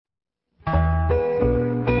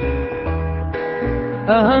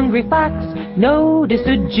A hungry fox noticed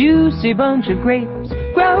a juicy bunch of grapes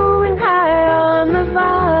growing high on the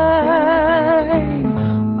vine.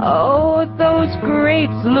 Oh, those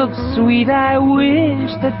grapes look sweet, I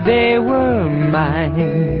wish that they were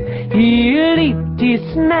mine. He leaped, he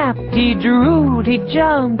snapped, he drew, he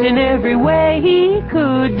jumped in every way he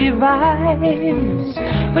could devise.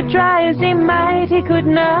 But try as he might, he could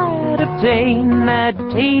not obtain that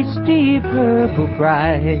tasty purple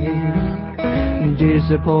prize.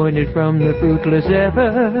 Disappointed from the fruitless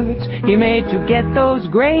efforts he made to get those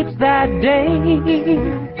grapes that day,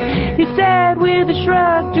 he said with a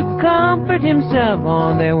shrug to comfort himself,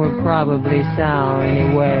 oh, they were probably sour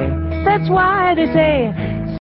anyway. That's why they say